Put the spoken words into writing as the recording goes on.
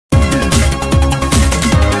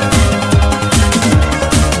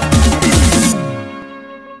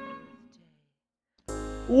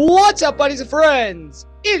What's up, buddies and friends?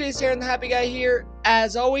 It is Aaron the Happy Guy here.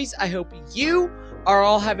 As always, I hope you are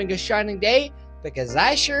all having a shining day, because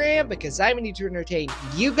I sure am, because I'm ready to entertain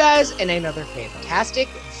you guys in another fantastic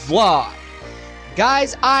vlog.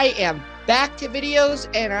 Guys, I am back to videos,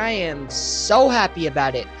 and I am so happy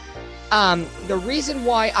about it. The reason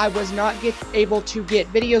why I was not able to get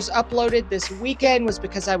videos uploaded this weekend was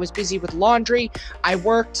because I was busy with laundry. I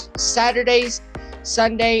worked Saturdays,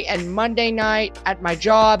 Sunday, and Monday night at my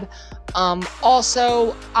job.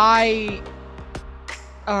 Also, I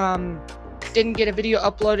didn't get a video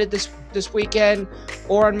uploaded this weekend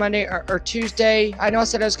or on Monday or Tuesday. I know I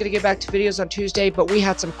said I was going to get back to videos on Tuesday, but we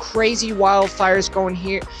had some crazy wildfires going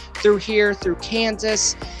through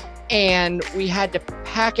Kansas, and we had to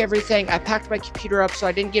pack everything. I packed my computer up, so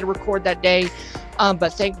I didn't get to record that day,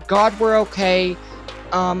 but thank God we're okay.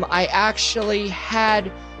 I actually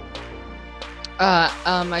had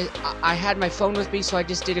I had my phone with me, so I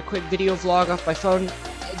just did a quick video vlog off my phone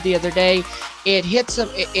the other day.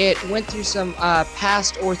 It went through some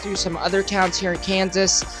past or through some other towns here in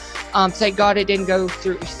Kansas. Thank God it didn't go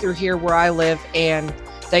through here where I live, and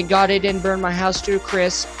thank God it didn't burn my house to a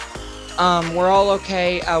crisp. We're all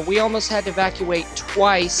okay. We almost had to evacuate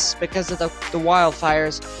twice because of the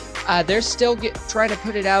wildfires. They're still trying to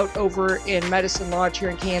put it out over in Medicine Lodge here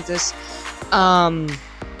in Kansas.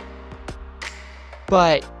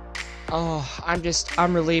 But, oh,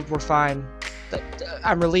 I'm relieved we're fine.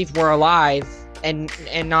 I'm relieved we're alive and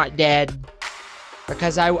not dead.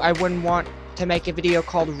 Because I wouldn't want to make a video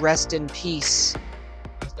called Rest in Peace.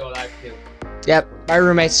 I'm still alive too. Yep, my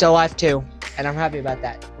roommate's still alive too. And I'm happy about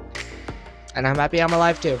that. And I'm happy I'm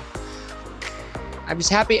alive too. I'm just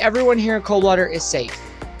happy everyone here in Coldwater is safe.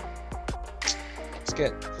 It's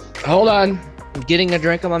good. Hold on. I'm getting a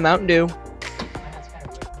drink of my Mountain Dew.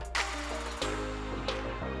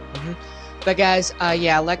 But guys,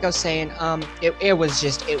 yeah, like I was saying, it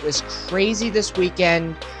was crazy this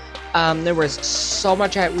weekend. There was so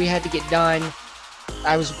much we had to get done.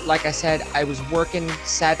 Like I said, I was working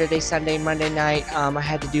Saturday, Sunday, Monday night. I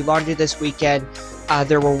had to do laundry this weekend.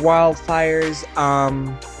 There were wildfires.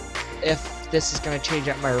 If this is going to change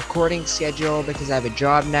up my recording schedule because I have a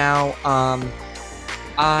job now,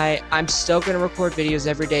 I'm still going to record videos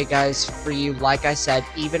every day, guys, for you. Like I said,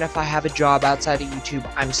 even if I have a job outside of YouTube,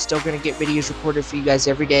 I'm still going to get videos recorded for you guys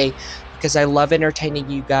every day because I love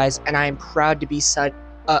entertaining you guys, and I am proud to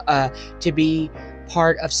be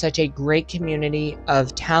part of such a great community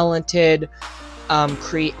of talented,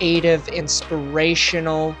 creative,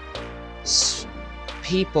 inspirational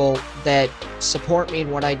people that support me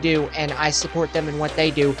in what I do, and I support them in what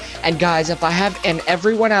they do. And guys, and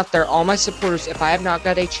everyone out there, all my supporters, if I have not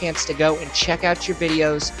got a chance to go and check out your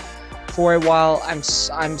videos for a while, I'm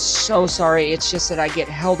so sorry. It's just that I get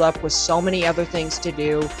held up with so many other things to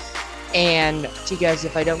do. And to you guys,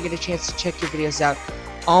 if I don't get a chance to check your videos out,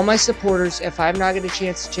 all my supporters, if I'm not getting a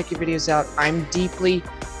chance to check your videos out, I'm deeply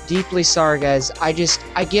sorry, guys. I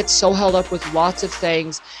get so held up with lots of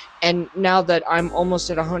things. And now that I'm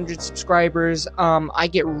almost at 100 subscribers, I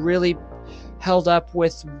get really held up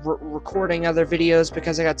with recording other videos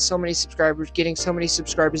because I got so many subscribers, getting so many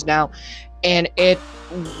subscribers now. And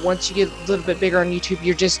once you get a little bit bigger on YouTube,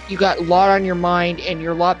 you got a lot on your mind, and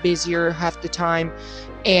you're a lot busier half the time.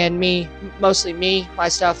 And mostly my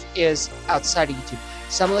stuff is outside of YouTube.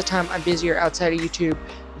 Some of the time I'm busier outside of YouTube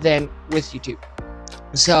than with YouTube.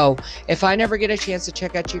 So, if I never get a chance to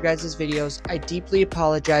check out you guys' videos, I deeply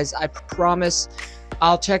apologize. I promise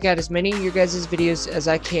I'll check out as many of your guys' videos as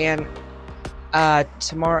I can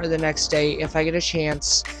tomorrow or the next day if I get a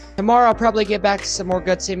chance. Tomorrow I'll probably get back to some more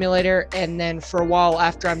Gut Simulator, and then for a while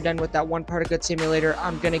after I'm done with that one part of Gut Simulator,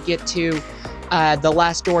 I'm going to get to The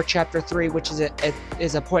Last Door Chapter 3, which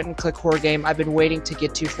is a point-and-click horror game I've been waiting to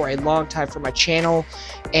get to for a long time for my channel,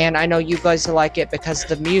 and I know you guys will like it because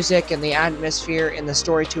the music and the atmosphere and the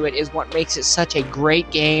story to it is what makes it such a great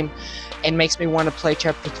game and makes me want to play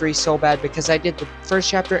Chapter 3 so bad, because I did the first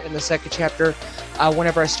chapter and the second chapter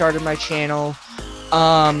whenever I started my channel.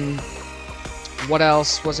 What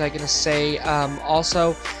else was I going to say?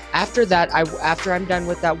 Also, after that, after I'm done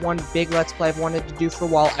with that one big Let's Play I've wanted to do for a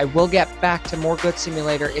while, I will get back to more Gut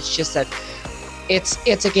Simulator. It's just that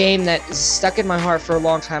it's a game that is stuck in my heart for a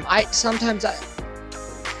long time. It's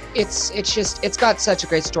got such a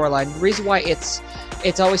great storyline. The reason why it's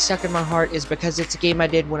always stuck in my heart is because it's a game I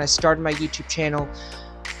did when I started my YouTube channel,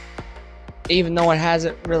 even though it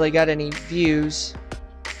hasn't really got any views.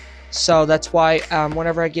 So that's why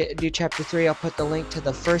whenever I do chapter 3, I'll put the link to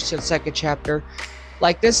the first and second chapter.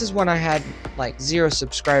 Like, this is when I had like 0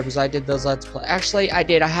 subscribers. I did those Let's Play. Actually, I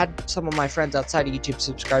had some of my friends outside of YouTube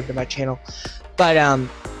subscribe to my channel. But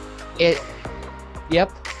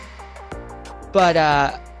Yep. But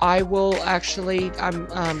I will actually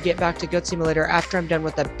get back to Goat Simulator after I'm done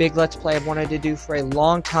with that big Let's Play I've wanted to do for a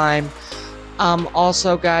long time.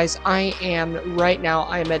 Also, guys, right now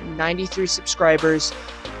I am at 93 subscribers,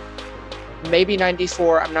 maybe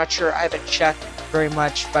 94. I'm not sure. I haven't checked very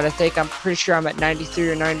much, but I'm pretty sure I'm at 93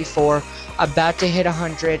 or 94. About to hit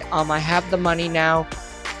 100. I have the money now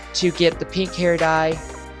to get the pink hair dye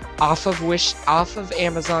off of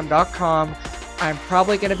Amazon.com. I'm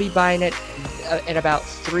probably going to be buying it in about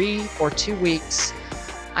 3 or 2 weeks.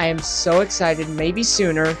 I am so excited, maybe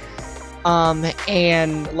sooner.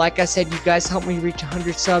 And like I said, you guys helped me reach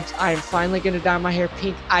 100 subs. I am finally going to dye my hair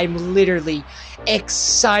pink. I'm literally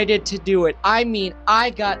excited to do it. I mean, I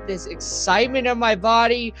got this excitement in my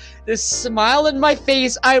body, this smile in my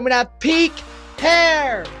face. I'm going to have pink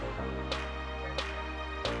hair.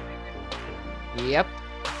 Yep.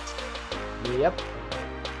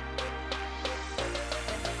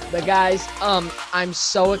 But guys, I'm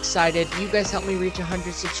so excited. You guys helped me reach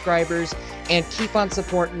 100 subscribers and keep on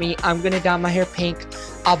supporting me. I'm gonna dye my hair pink.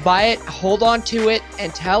 I'll buy it, hold on to it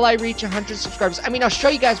until I reach 100 subscribers. I mean, I'll show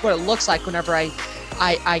you guys what it looks like whenever I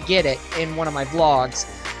get it in one of my vlogs.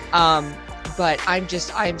 But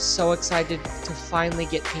I'm so excited to finally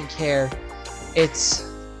get pink hair. It's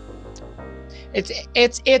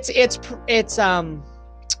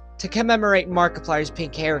to commemorate Markiplier's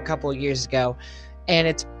pink hair a couple of years ago, and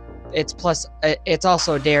it's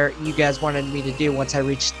also a dare you guys wanted me to do once I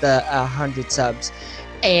reached the 100 subs.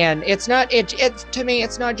 And to me,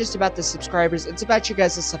 it's not just about the subscribers, it's about you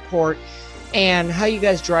guys' support and how you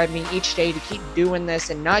guys drive me each day to keep doing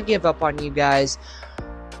this and not give up on you guys.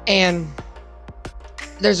 And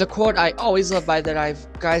there's a quote I always live by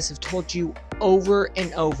that guys have told you over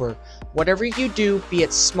and over. Whatever you do, be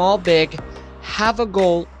it small, big, have a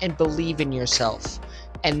goal and believe in yourself.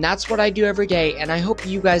 And that's what I do every day, and I hope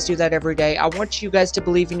you guys do that every day. I want you guys to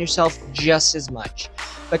believe in yourself just as much.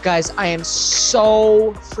 But guys, I am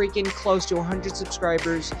so freaking close to 100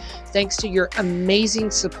 subscribers thanks to your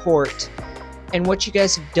amazing support and what you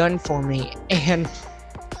guys have done for me, and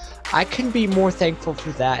I couldn't be more thankful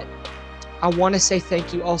for that. I want to say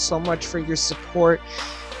thank you all so much for your support,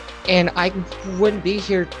 and I wouldn't be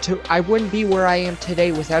where I am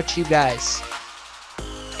today without you guys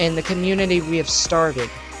and the community we have started.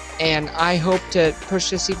 And I hope to push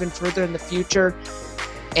this even further in the future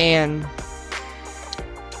and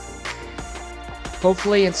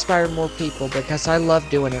hopefully inspire more people, because I love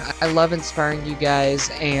doing it. I love inspiring you guys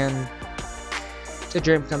and to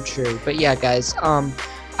dream come true. But yeah, guys,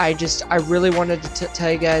 I really wanted to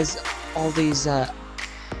tell you guys all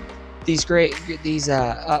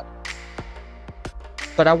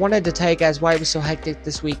but I wanted to tell you guys why it was so hectic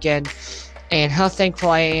this weekend and how thankful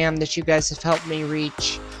I am that you guys have helped me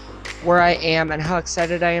reach where I am, and how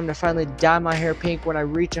excited I am to finally dye my hair pink when I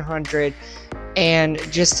reach 100, and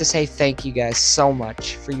just to say thank you guys so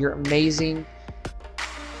much for your amazing,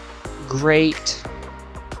 great,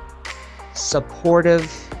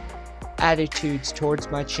 supportive attitudes towards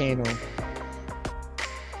my channel.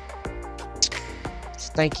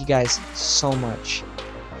 Thank you guys so much.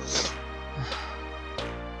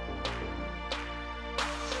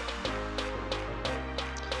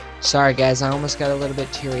 Sorry guys, I almost got a little bit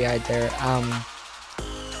teary-eyed there.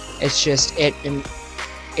 It's just, it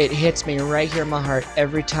hits me right here in my heart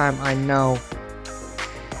every time I know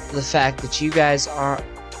the fact that you guys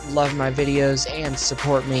love my videos and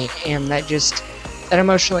support me, and that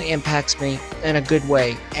emotionally impacts me in a good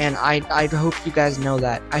way. And I hope you guys know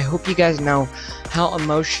that. I hope you guys know how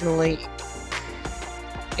emotionally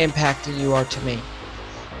impacting you are to me.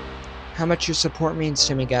 How much your support means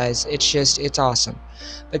to me, guys. It's awesome.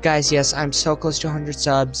 But guys, yes, I'm so close to 100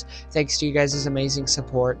 subs thanks to you guys' amazing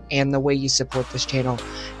support and the way you support this channel.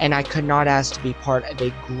 And I could not ask to be part of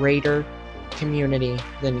a greater community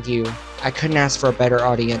than you. I couldn't ask for a better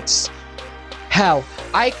audience. Hell,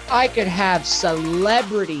 I could have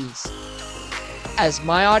celebrities as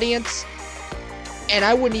my audience, and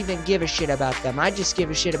I wouldn't even give a shit about them. I just give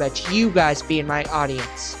a shit about you guys being my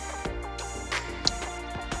audience.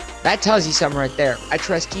 That tells you something right there. I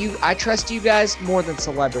trust you guys more than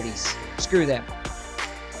celebrities. Screw them.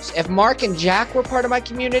 If Mark and Jack were part of my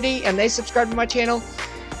community and they subscribed to my channel,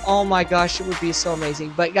 oh my gosh, it would be so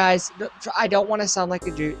amazing. But guys, I don't want to sound like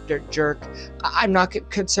a jerk. I'm not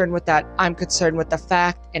concerned with that. I'm concerned with the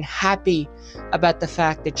fact and happy about the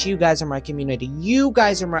fact that you guys are my community. You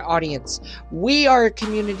guys are my audience. We are a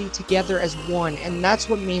community together as one, and that's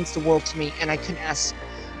what means the world to me, and I couldn't ask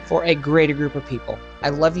for a greater group of people. I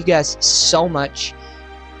love you guys so much.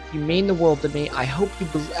 You mean the world to me. I hope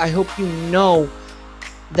you know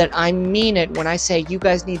that I mean it when I say you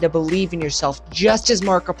guys need to believe in yourself, just as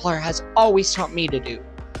Markiplier has always taught me to do.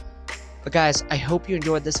 But guys, I hope you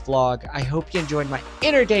enjoyed this vlog. I hope you enjoyed my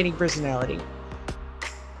entertaining personality.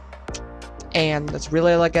 And that's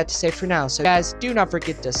really all I got to say for now. So guys, do not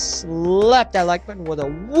forget to slap that like button with a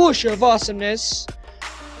whoosh of awesomeness.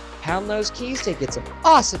 Pound those keys to get some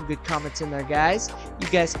awesome good comments in there, guys. You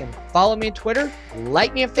guys can follow me on Twitter,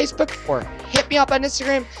 like me on Facebook, or hit me up on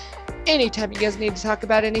Instagram anytime you guys need to talk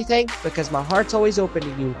about anything, because my heart's always open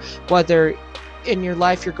to you. Whether in your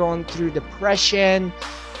life you're going through depression,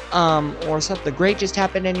 or something great just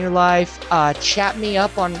happened in your life, chat me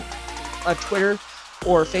up on Twitter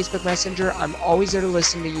or Facebook Messenger. I'm always there to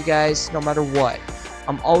listen to you guys, no matter what.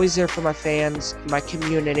 I'm always there for my fans, my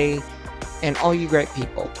community, and all you great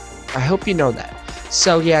people. I hope you know that.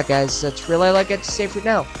 So yeah, guys, that's really all I got to say for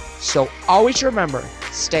now. So always remember,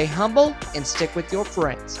 stay humble and stick with your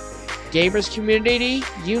friends. Gamers community,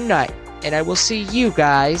 unite. And I will see you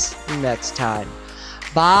guys next time.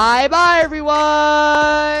 Bye-bye,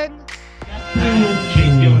 everyone!